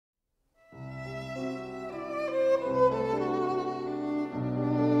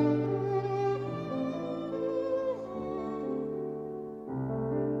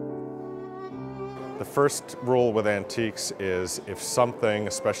The first rule with antiques is if something,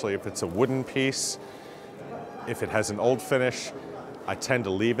 especially if it's a wooden piece, if it has an old finish, I tend to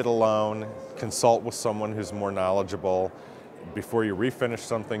leave it alone, consult with someone who's more knowledgeable. Before you refinish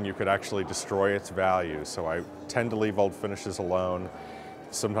something, you could actually destroy its value. So I tend to leave old finishes alone.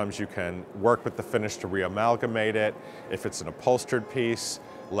 Sometimes you can work with the finish to re-amalgamate it. If it's an upholstered piece,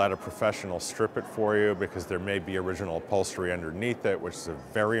 let a professional strip it for you because there may be original upholstery underneath it, which is a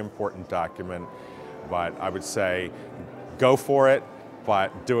very important document. But I would say go for it,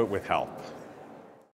 but do it with help.